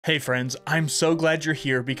Hey friends, I'm so glad you're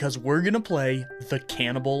here because we're gonna play the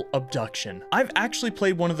Cannibal Abduction. I've actually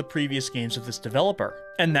played one of the previous games of this developer,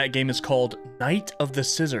 and that game is called Night of the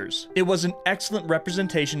Scissors. It was an excellent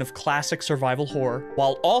representation of classic survival horror,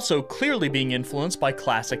 while also clearly being influenced by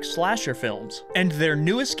classic slasher films. And their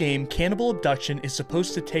newest game, Cannibal Abduction, is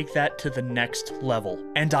supposed to take that to the next level,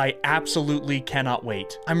 and I absolutely cannot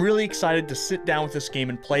wait. I'm really excited to sit down with this game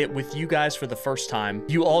and play it with you guys for the first time.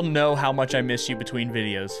 You all know how much I miss you between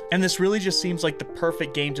videos. And this really just seems like the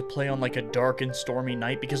perfect game to play on like a dark and stormy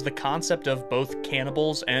night because the concept of both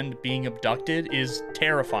cannibals and being abducted is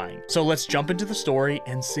terrifying. So let's jump into the story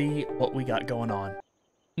and see what we got going on.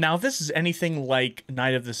 Now, if this is anything like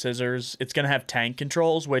Night of the Scissors, it's gonna have tank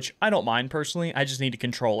controls, which I don't mind personally. I just need a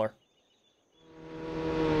controller.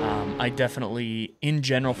 I definitely, in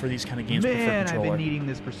general, for these kind of games, prefer controller. I've been needing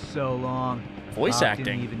this for so long. Voice acting.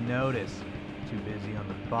 Didn't even notice. Too busy on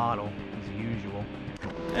the bottle, as usual.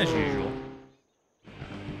 As usual.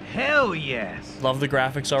 Hell yes! Love the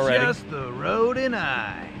graphics already. Just the road and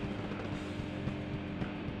I.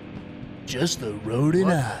 Just the road and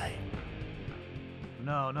I.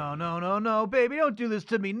 No, baby, don't do this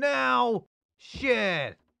to me now!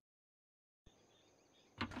 Shit!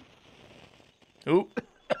 Ooh.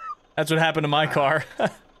 That's what happened to my car.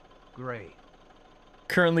 Great.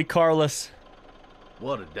 Currently carless.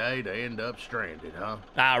 What a day to end up stranded, huh?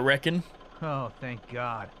 I reckon. Oh, thank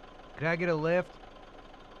God. Could I get a lift?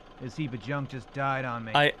 This heap of junk just died on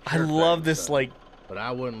me. I love this, like, but I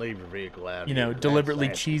wouldn't leave your vehicle out you here. know, deliberately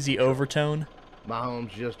cheesy overtone. My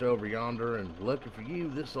home's just over yonder, and lucky for you,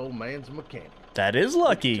 this old man's a mechanic. That is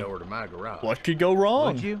lucky. Tow her to my garage. What could go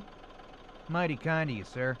wrong? Would you? Mighty kind of you,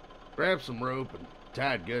 sir. Grab some rope and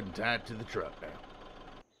tie it good and tie it to the truck now.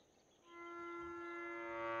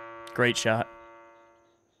 Great shot.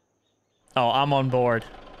 Oh, I'm on board.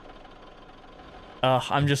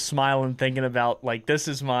 I'm just smiling thinking about, like, this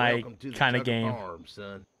is my kind of game. Farm,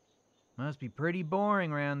 son. Must be pretty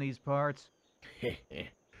boring around these parts.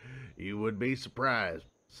 You would be surprised.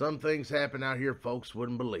 Some things happen out here folks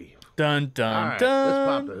wouldn't believe. Dun, dun, All right, dun. let's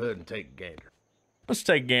pop the hood and take a gander. Let's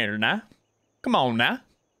take a gander now. Come on now.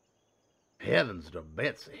 Heavens to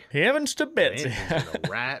Betsy. Heavens to The Betsy. engine's in a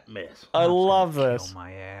right mess. I love Kill this.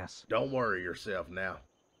 my ass. Don't worry yourself now.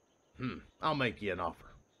 I'll make you an offer.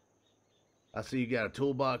 I see you got a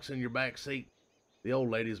toolbox in your back seat. The old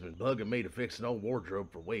lady's been bugging me to fix an old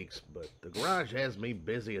wardrobe for weeks, but the garage has me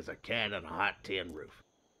busy as a cat on a hot tin roof.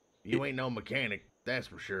 You ain't no mechanic, that's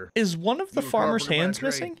for sure. Is one of the You a farmer's carpenter by hands trade?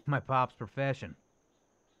 missing? My pop's profession.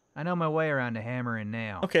 I know my way around a hammer and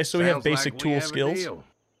nail. Okay, so we have Sounds basic like we tool have a skills. deal.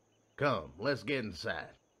 Come, let's get inside.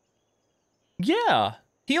 Yeah,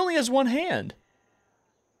 he only has one hand.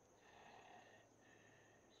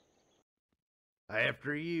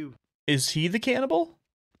 After you. Is he the cannibal?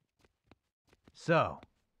 So,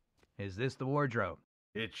 is this the wardrobe?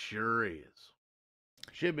 It sure is.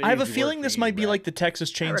 Should be I have a easy work feeling for this you, might be right? like the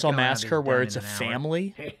Texas reckon Chainsaw I'll have Massacre this where done it's in a an hour.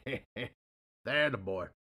 family. There, the boy.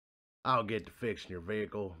 I'll get to fixing your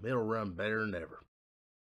vehicle. It'll run better than ever.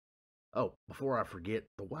 Oh, before I forget,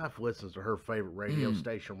 the wife listens to her favorite radio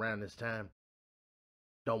station around this time.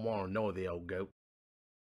 Don't want to annoy the old goat.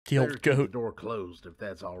 The Better old keep the goat. door closed if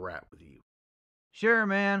that's all right with you. Sure,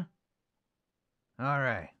 man. All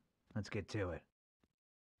right, let's get to it.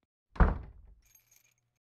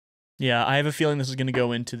 Yeah, I have a feeling this is going to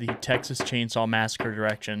go into the Texas Chainsaw Massacre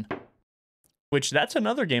direction. Which, that's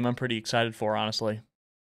another game I'm pretty excited for, honestly.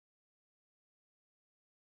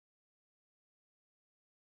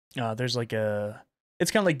 There's like a...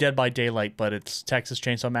 It's kind of like Dead by Daylight, but it's Texas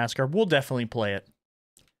Chainsaw Massacre. We'll definitely play it.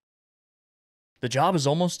 The job is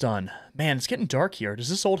almost done. Man, it's getting dark here. Does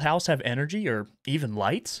this old house have energy or even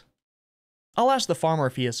lights? I'll ask the farmer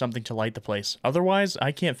if he has something to light the place. Otherwise,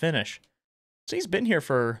 I can't finish. So he's been here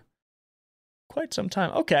for quite some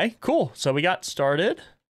time. Okay, cool. So we got started.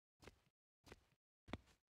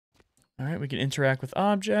 All right, we can interact with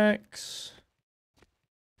objects.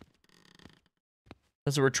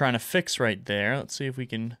 That's what we're trying to fix right there. Let's see if we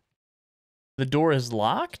can... The door is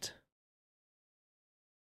locked?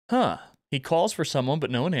 Huh. He calls for someone, but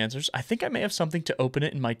no one answers. I think I may have something to open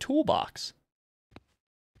it in my toolbox.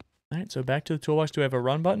 All right, so back to the toolbox. Do we have a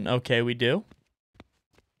run button? Okay, we do.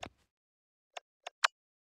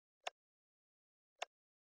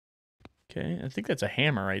 Okay, I think that's a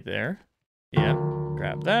hammer right there. Yeah,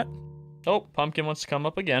 grab that. Oh, pumpkin wants to come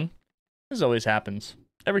up again. This always happens.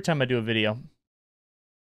 Every time I do a video.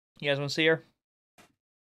 You guys want to see her?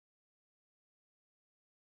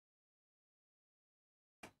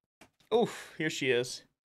 Oof, here she is.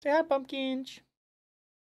 Say hi, pumpkins.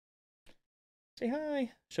 Say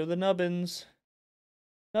hi. Show the nubbins.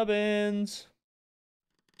 Nubbins.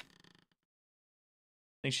 I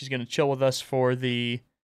think she's going to chill with us for the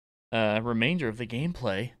remainder of the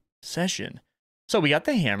gameplay session. So we got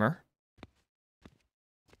the hammer.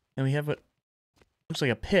 And we have what looks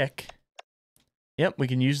like a pick. Yep, we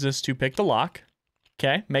can use this to pick the lock.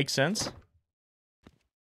 Okay, makes sense.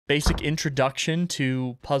 Basic introduction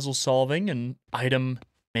to puzzle solving and item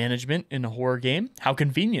management in a horror game. How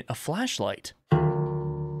convenient, a flashlight.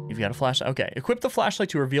 You've got a flashlight. Okay, equip the flashlight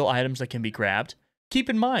to reveal items that can be grabbed. Keep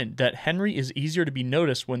in mind that Henry is easier to be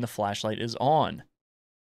noticed when the flashlight is on.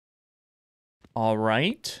 All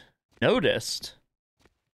right, noticed.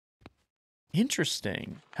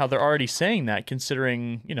 Interesting how they're already saying that,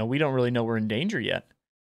 considering, you know, we don't really know we're in danger yet.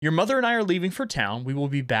 Your mother and I are leaving for town. We will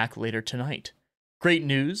be back later tonight. Great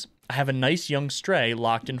news. I have a nice young stray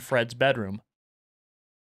locked in Fred's bedroom.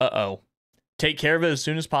 Uh-oh. Take care of it as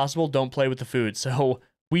soon as possible. Don't play with the food. So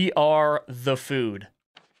we are the food.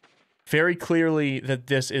 Very clearly that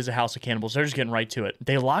this is a house of cannibals. They're just getting right to it.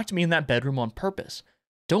 They locked me in that bedroom on purpose.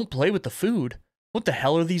 Don't play with the food. What the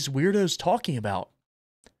hell are these weirdos talking about?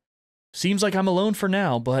 Seems like I'm alone for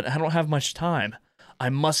now, but I don't have much time. I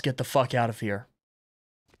must get the fuck out of here.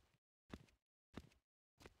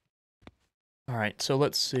 Alright, so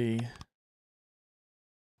let's see.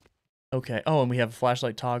 Okay, oh, and we have a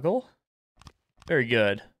flashlight toggle. Very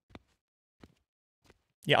good.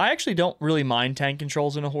 Yeah, I actually don't really mind tank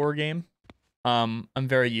controls in a horror game. I'm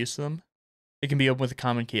very used to them. It can be opened with a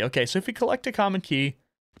common key. Okay, so if we collect a common key,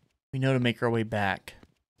 we know to make our way back.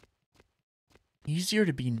 Easier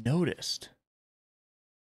to be noticed.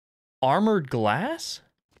 Armored glass?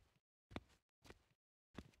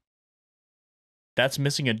 That's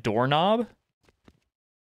missing a doorknob?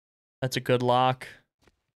 That's a good lock.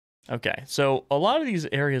 Okay, so a lot of these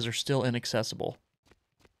areas are still inaccessible.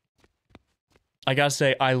 I gotta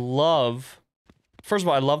say, first of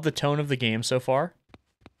all, I love the tone of the game so far.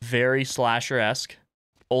 Very slasher-esque.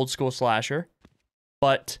 Old school slasher.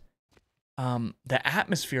 But the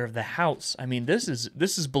atmosphere of the house, I mean, this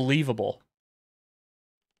is believable.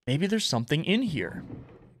 Maybe there's something in here.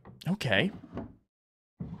 Okay.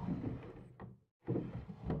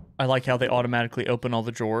 I like how they automatically open all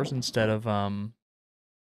the drawers instead of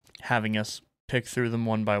having us pick through them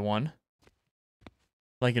one by one.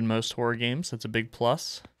 Like in most horror games, that's a big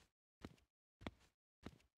plus.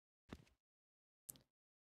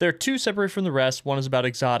 They're two separate from the rest. One is about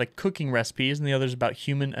exotic cooking recipes, and the other is about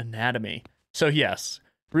human anatomy. So yes,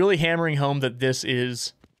 really hammering home that this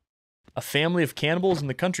is a family of cannibals in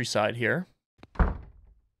the countryside here.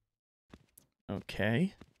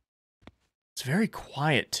 Okay. It's very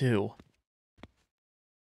quiet, too.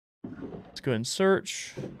 Let's go ahead and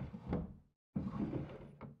search.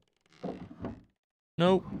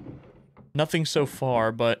 Nope. Nothing so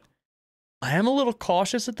far, but I am a little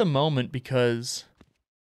cautious at the moment because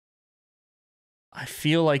I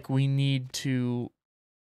feel like we need to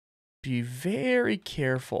be very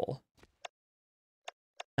careful.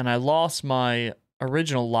 And I lost my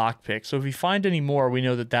original lockpick, so if we find any more, we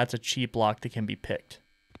know that that's a cheap lock that can be picked.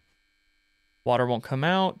 Water won't come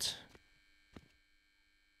out.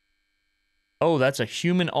 Oh, that's a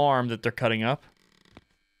human arm that they're cutting up.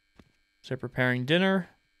 So they're preparing dinner.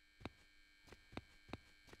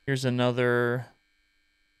 Here's another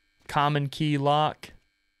common key lock.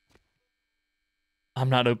 I'm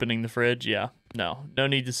not opening the fridge. Yeah, no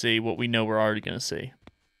need to see what we know we're already going to see.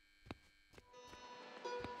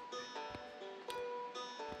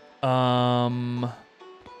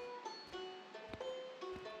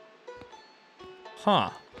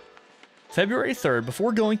 February 3rd,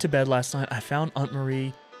 before going to bed last night, I found Aunt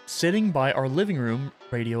Marie sitting by our living room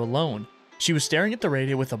radio alone. She was staring at the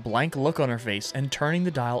radio with a blank look on her face and turning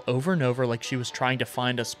the dial over and over like she was trying to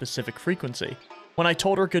find a specific frequency. When I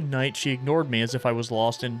told her good night, she ignored me as if I was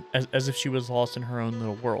lost in as if she was lost in her own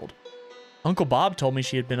little world. Uncle Bob told me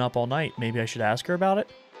she had been up all night. Maybe I should ask her about it?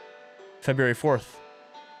 February 4th.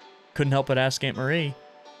 Couldn't help but ask Aunt Marie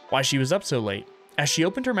why she was up so late. As she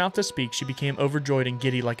opened her mouth to speak, she became overjoyed and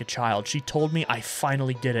giddy like a child. She told me I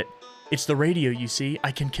finally did it. It's the radio, you see.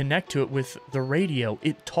 I can connect to it with the radio.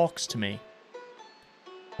 It talks to me.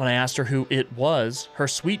 When I asked her who it was, her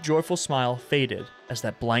sweet, joyful smile faded as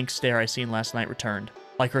that blank stare I seen last night returned,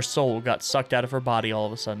 like her soul got sucked out of her body all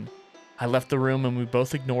of a sudden. I left the room and we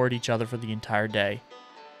both ignored each other for the entire day.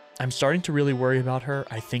 I'm starting to really worry about her.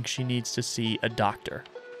 I think she needs to see a doctor.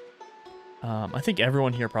 I think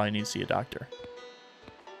everyone here probably needs to see a doctor.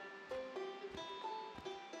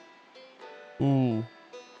 Ooh.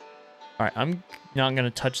 Alright, I'm not going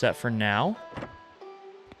to touch that for now.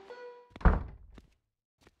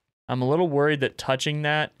 I'm a little worried that touching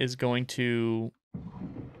that is going to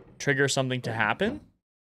trigger something to happen.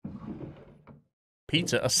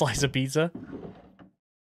 Pizza, a slice of pizza.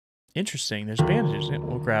 Interesting, there's bandages. Yeah,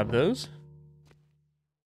 we'll grab those.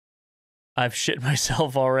 I've shit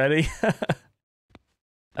myself already.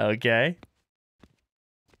 Okay.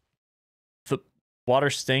 The water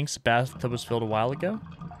stinks. Bathtub was filled a while ago.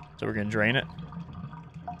 So we're gonna drain it.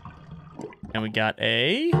 And we got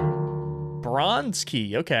a bronze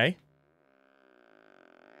key. Okay.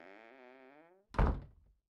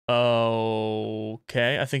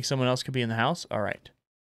 Okay. I think someone else could be in the house. All right.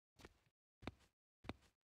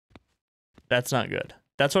 That's not good.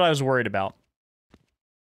 That's what I was worried about.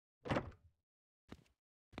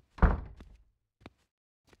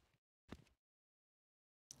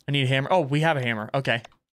 I need a hammer. Oh, we have a hammer. Okay.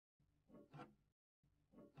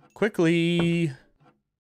 Quickly.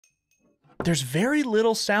 There's very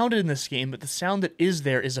little sound in this game, but the sound that is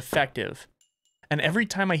there is effective. And every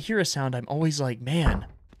time I hear a sound, I'm always like, man,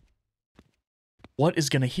 what is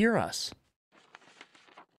going to hear us?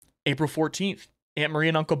 April 14th. Aunt Marie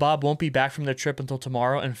and Uncle Bob won't be back from their trip until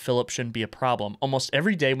tomorrow, and Philip shouldn't be a problem. Almost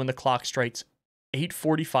every day when the clock strikes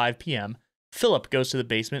 8:45 p.m., Philip goes to the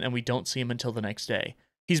basement and we don't see him until the next day.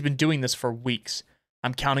 He's been doing this for weeks.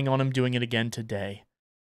 I'm counting on him doing it again today.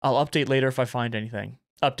 I'll update later if I find anything.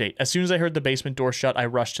 Update. As soon as I heard the basement door shut, I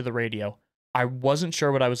rushed to the radio. I wasn't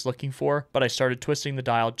sure what I was looking for, but I started twisting the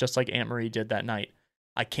dial just like Aunt Marie did that night.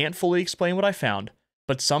 I can't fully explain what I found,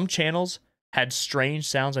 but some channels had strange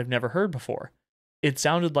sounds I've never heard before. It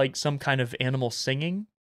sounded like some kind of animal singing,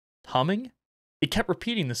 humming. It kept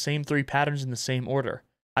repeating the same 3 patterns in the same order.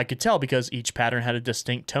 I could tell because each pattern had a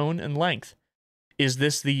distinct tone and length. Is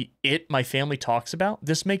this the it my family talks about?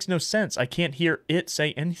 This makes no sense. I can't hear it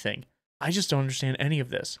say anything. I just don't understand any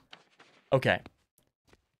of this. Okay.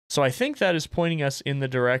 So I think that is pointing us in the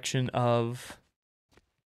direction of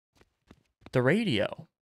the radio.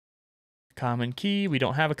 Common key. We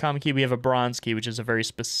don't have a common key. We have a bronze key, which is a very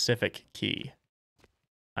specific key,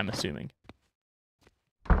 I'm assuming.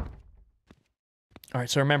 All right,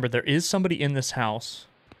 so remember, there is somebody in this house.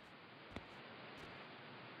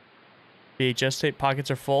 VHS tape pockets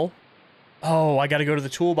are full. Oh, I got to go to the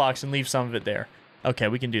toolbox and leave some of it there. Okay,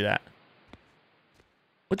 we can do that.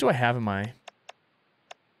 What do I have in my...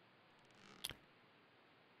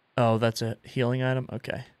 Oh, that's a healing item?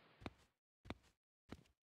 Okay.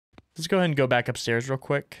 Let's go ahead and go back upstairs real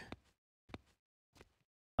quick.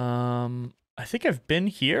 I think I've been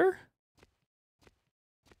here.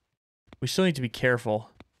 We still need to be careful.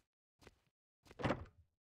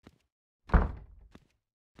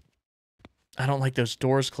 I don't like those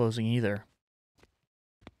doors closing either.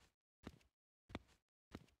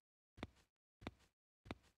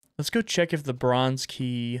 Let's go check if the bronze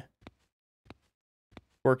key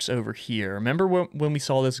works over here. Remember when we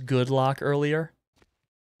saw this good lock earlier?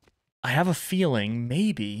 I have a feeling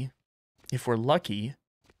maybe, if we're lucky,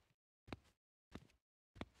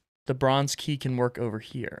 the bronze key can work over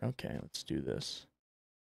here. Okay, let's do this.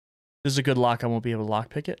 This is a good lock. I won't be able to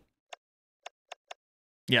lockpick it.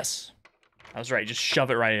 Yes. I was right. Just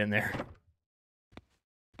shove it right in there.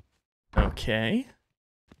 Okay.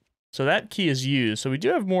 So that key is used. So we do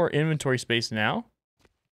have more inventory space now.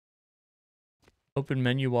 Open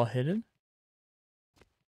menu while hidden.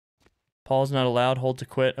 Pause not allowed. Hold to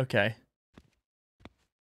quit. Okay.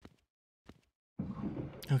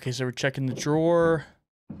 Okay, so we're checking the drawer.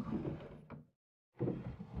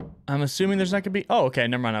 I'm assuming there's not going to be... Oh, okay.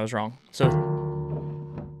 Never mind. I was wrong. So,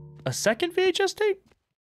 a second VHS tape?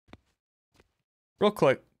 Real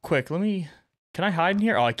quick, let me... Can I hide in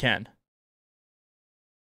here? Oh, I can.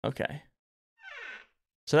 Okay.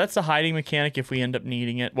 So that's the hiding mechanic if we end up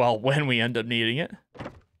needing it. Well, when we end up needing it.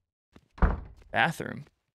 Bathroom.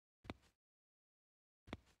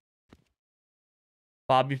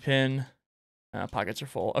 Bobby pin. Pockets are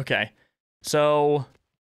full. Okay. So...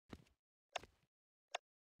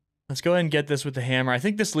 Let's go ahead and get this with the hammer. I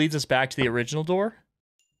think this leads us back to the original door.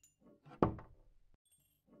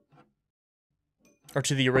 Or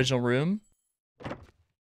to the original room.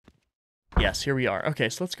 Yes, here we are. Okay,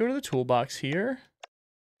 so let's go to the toolbox here.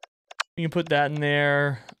 We can put that in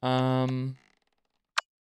there. We'll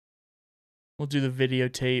do the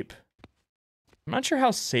videotape. I'm not sure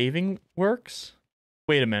how saving works.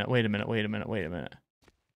 Wait a minute.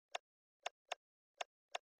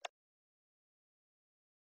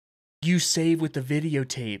 You save with the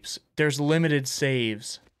videotapes. There's limited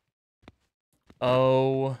saves.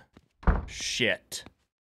 Oh, shit.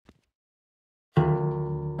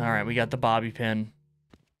 Alright, we got the bobby pin.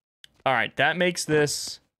 Alright, that makes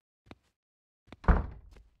this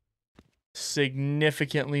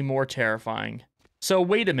significantly more terrifying. So,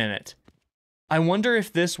 wait a minute. I wonder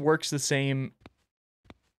if this works the same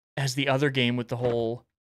as the other game with the whole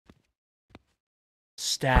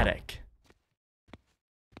static.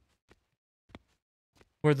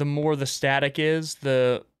 Where the more the static is,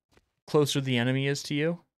 the closer the enemy is to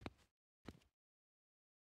you.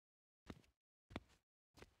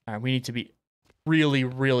 Alright, we need to be really,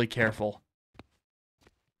 really careful.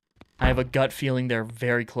 I have a gut feeling they're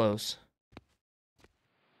very close.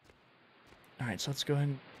 Alright, so let's go ahead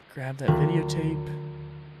and grab that videotape.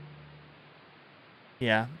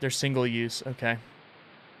 Yeah, they're single use. Okay.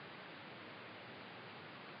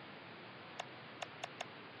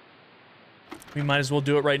 We might as well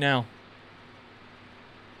do it right now.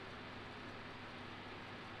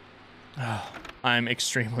 Oh, I'm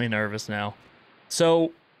extremely nervous now.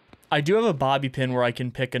 So, I do have a bobby pin where I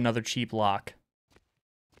can pick another cheap lock.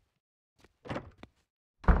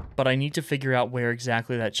 But I need to figure out where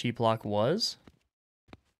exactly that cheap lock was.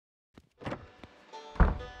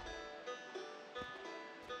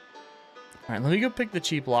 Alright, let me go pick the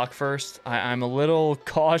cheap lock first. I'm a little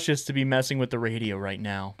cautious to be messing with the radio right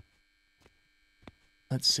now.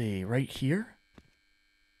 Let's see, right here?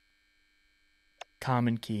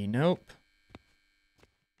 Common key, nope.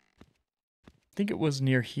 I think it was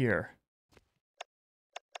near here.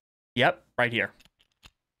 Yep, right here.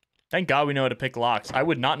 Thank God we know how to pick locks. I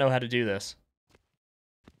would not know how to do this.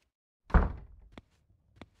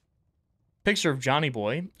 Picture of Johnny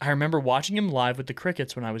Boy. I remember watching him live with the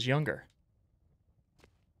Crickets when I was younger.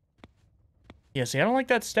 Yeah, see, I don't like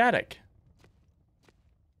that static.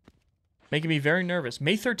 Making me very nervous.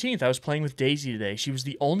 May 13th, I was playing with Daisy today. She was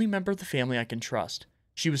the only member of the family I can trust.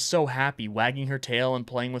 She was so happy. Wagging her tail and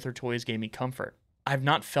playing with her toys gave me comfort. I've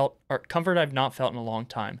not felt in a long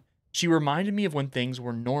time. She reminded me of when things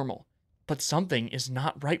were normal. But something is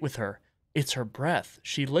not right with her. It's her breath.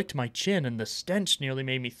 She licked my chin and the stench nearly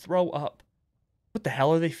made me throw up. What the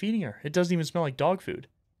hell are they feeding her? It doesn't even smell like dog food.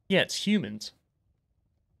 Yeah, it's humans.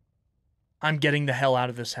 I'm getting the hell out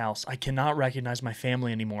of this house. I cannot recognize my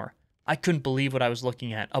family anymore. I couldn't believe what I was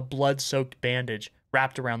looking at. A blood-soaked bandage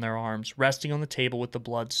wrapped around their arms, resting on the table with the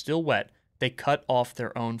blood still wet. They cut off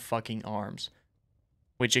their own fucking arms.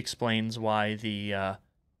 Which explains why the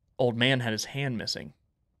old man had his hand missing.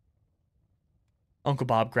 Uncle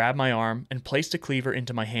Bob grabbed my arm and placed a cleaver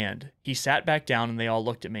into my hand. He sat back down and they all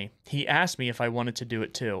looked at me. He asked me if I wanted to do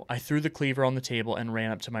it too. I threw the cleaver on the table and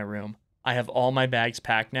ran up to my room. I have all my bags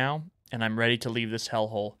packed now, and I'm ready to leave this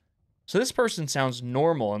hellhole. So this person sounds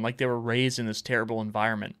normal and like they were raised in this terrible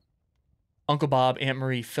environment. Uncle Bob, Aunt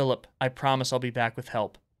Marie, Philip, I promise I'll be back with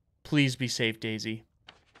help. Please be safe, Daisy.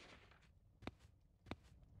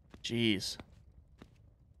 Jeez.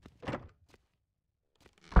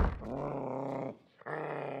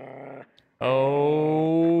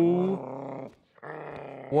 Oh.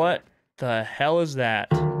 What the hell is that?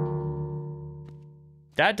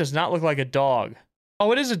 That does not look like a dog.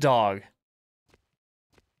 Oh, it is a dog.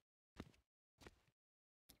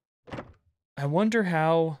 I wonder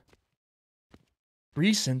how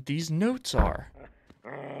recent these notes are.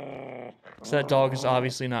 So that dog is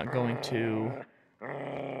obviously not going to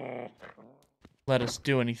let us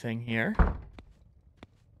do anything here.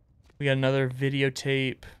 We got another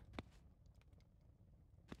videotape.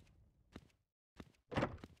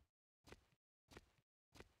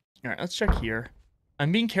 Alright, let's check here.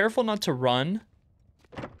 I'm being careful not to run.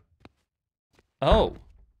 Oh.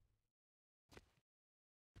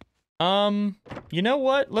 You know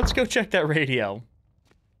what? Let's go check that radio.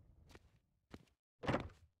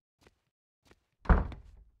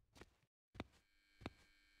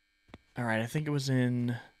 Alright, I think it was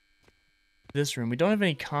in this room. We don't have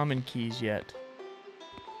any common keys yet.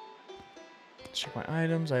 Let's check my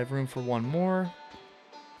items. I have room for one more.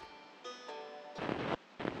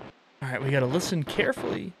 Alright, we gotta listen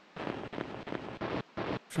carefully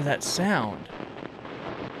for that sound.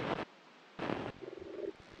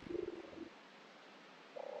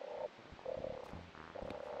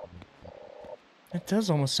 It does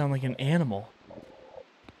almost sound like an animal.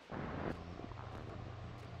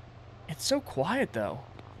 It's so quiet, though.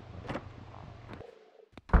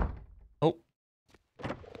 Oh.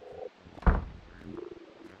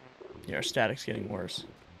 Yeah, our static's getting worse.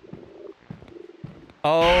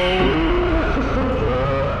 Oh.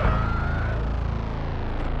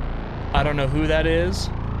 I don't know who that is.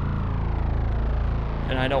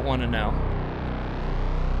 And I don't want to know.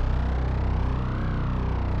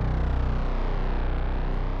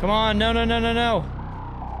 Come on, no, no, no, no, no.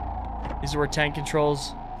 These are where tank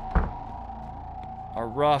controls are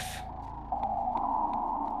rough.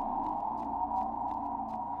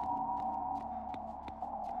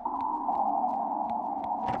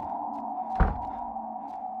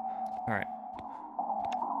 Alright.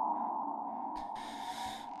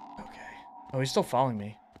 Okay. Oh, he's still following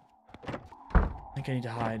me. I think I need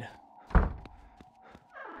to hide.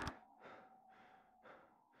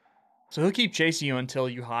 So he'll keep chasing you until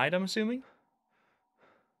you hide, I'm assuming?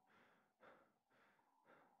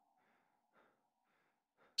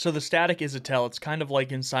 So the static is a tell. It's kind of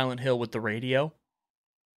like in Silent Hill with the radio.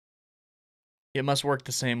 It must work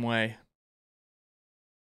the same way.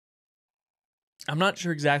 I'm not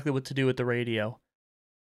sure exactly what to do with the radio.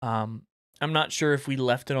 I'm not sure if we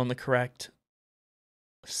left it on the correct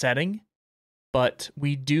setting, but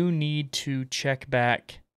we do need to check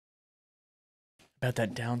back about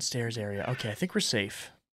that downstairs area. Okay, I think we're safe.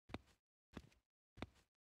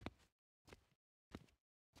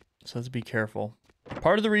 So let's be careful.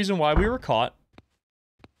 Part of the reason why we were caught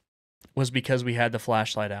was because we had the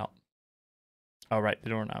flashlight out. Oh, right, the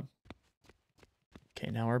doorknob. Okay,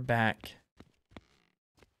 now we're back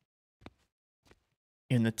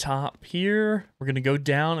in the top here. We're going to go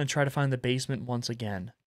down and try to find the basement once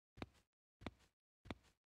again.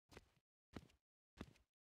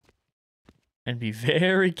 And be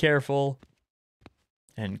very careful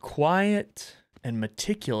and quiet and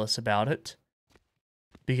meticulous about it,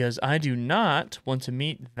 because I do not want to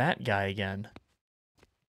meet that guy again.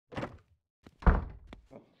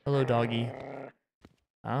 Hello, doggy.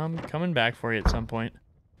 I'm coming back for you at some point.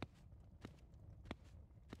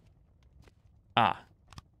 Ah,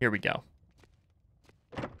 here we go.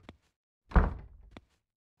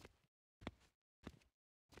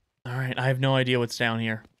 Alright, I have no idea what's down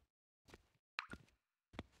here.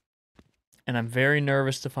 And I'm very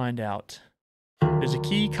nervous to find out. There's a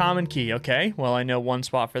key, common key. Okay, well, I know one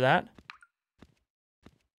spot for that.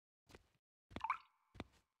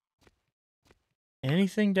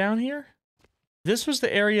 Anything down here? This was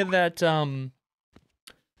the area that one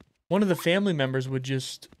of the family members would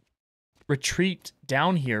just retreat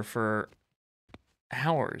down here for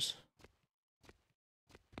hours.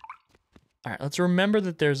 All right, let's remember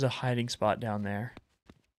that there's a hiding spot down there.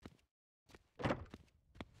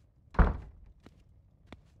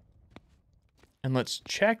 And let's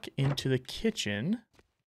check into the kitchen.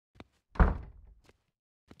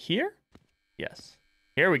 Here? Yes.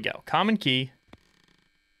 Here we go. Common key.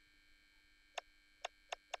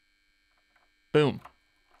 Boom.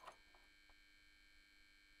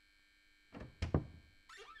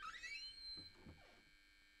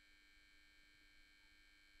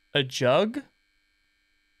 A jug?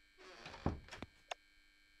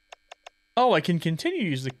 Oh, I can continue to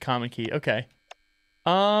use the common key. Okay.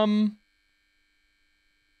 Alright,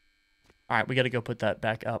 we gotta go put that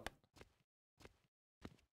back up.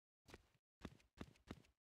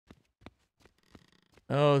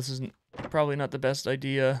 Oh, this is probably not the best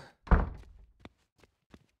idea.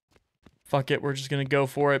 Fuck it, we're just gonna go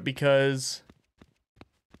for it because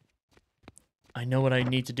I know what I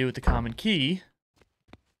need to do with the common key.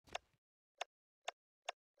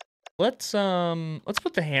 Let's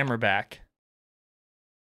put the hammer back,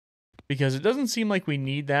 because it doesn't seem like we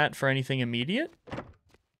need that for anything immediate.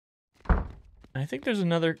 I think there's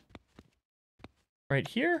another right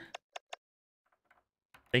here.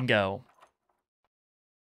 Bingo.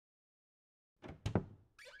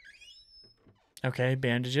 Okay,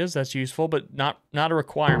 bandages, that's useful, but not a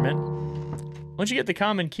requirement. Once you get the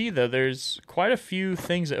common key, though, there's quite a few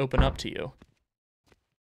things that open up to you.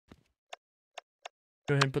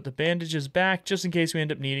 Go ahead and put the bandages back, just in case we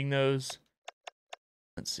end up needing those.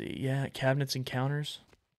 Let's see, yeah, cabinets and counters.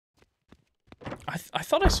 I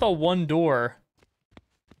thought I saw one door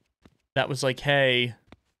that was like, hey,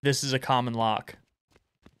 this is a common lock.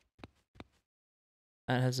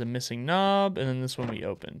 That has a missing knob, and then this one we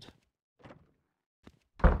opened.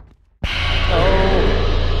 Oh!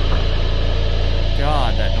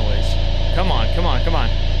 God, that noise. Come on, come on, come on.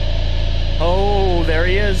 Oh, there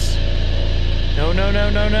he is. No, no, no,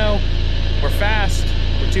 no, no. We're fast.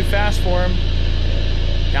 We're too fast for him.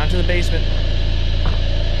 Down to the basement.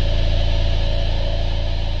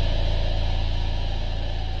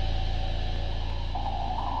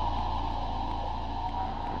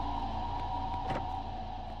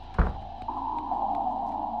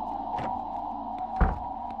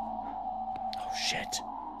 Oh, shit.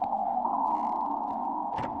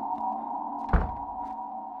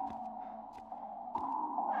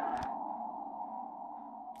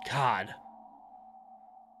 God.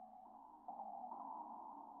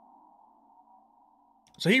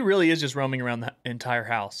 So he really is just roaming around the entire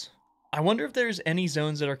house. I wonder if there's any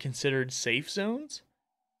zones that are considered safe zones?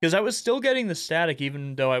 Because I was still getting the static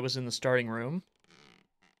even though I was in the starting room.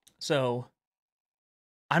 So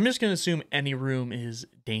I'm just going to assume any room is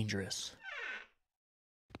dangerous.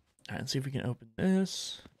 All right, let's see if we can open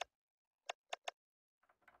this.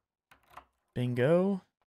 Bingo.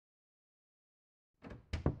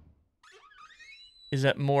 Is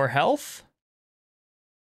that more health?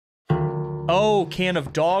 Oh, can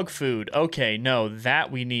of dog food. Okay, no, that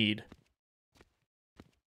we need.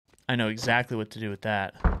 I know exactly what to do with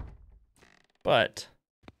that. But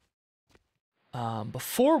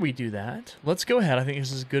before we do that, let's go ahead. I think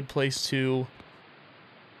this is a good place to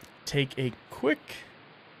take a quick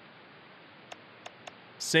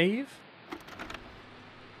save.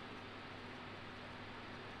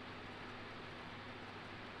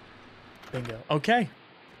 Bingo. Okay. All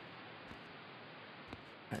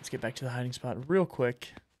right, let's get back to the hiding spot real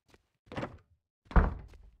quick.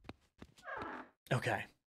 Okay.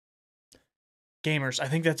 Gamers, I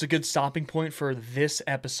think that's a good stopping point for this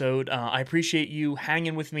episode. I appreciate you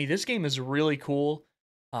hanging with me. This game is really cool.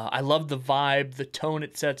 I love the vibe, the tone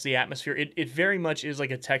it sets, the atmosphere. It very much is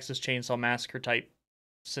like a Texas Chainsaw Massacre type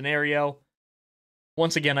scenario.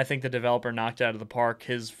 Once again, I think the developer knocked it out of the park.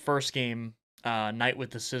 His first game, Night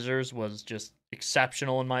with the Scissors, was just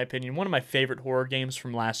exceptional in my opinion. One of my favorite horror games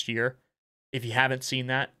from last year. If you haven't seen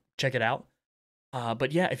that, check it out.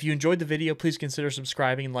 But yeah, if you enjoyed the video, please consider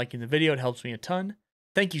subscribing and liking the video. It helps me a ton.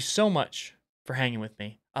 Thank you so much for hanging with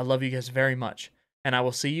me. I love you guys very much. And I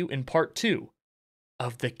will see you in part 2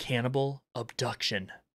 of the Cannibal Abduction.